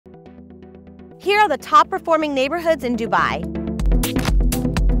Here are the top performing neighborhoods in Dubai.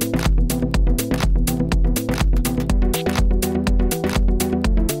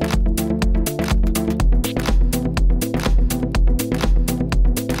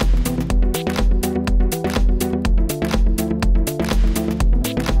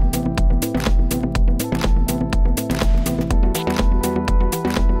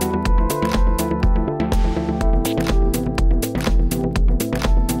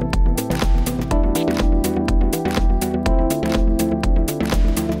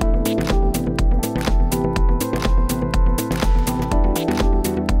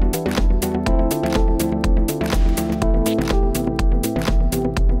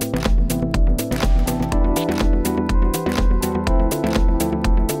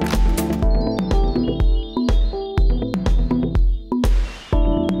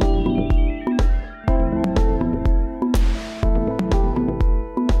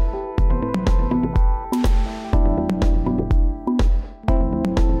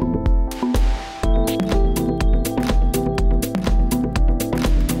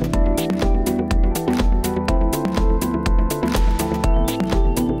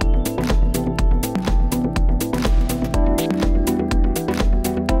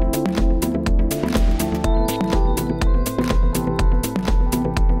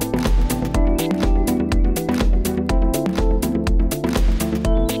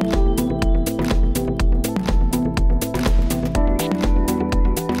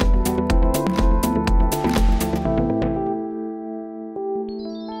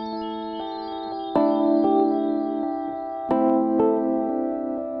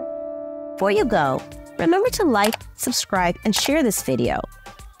 Before you go, remember to like, subscribe, and share this video.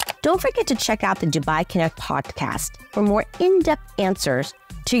 Don't forget to check out the Dubai Connect podcast for more in-depth answers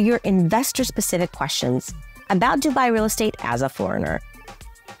to your investor-specific questions about Dubai real estate as a foreigner.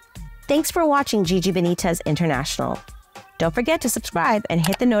 Thanks for watching Gigi Benitez International. Don't forget to subscribe and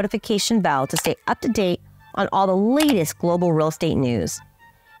hit the notification bell to stay up to date on all the latest global real estate news.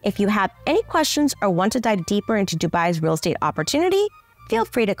 If you have any questions or want to dive deeper into Dubai's real estate opportunity, feel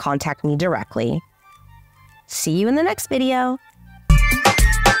free to contact me directly. See you in the next video.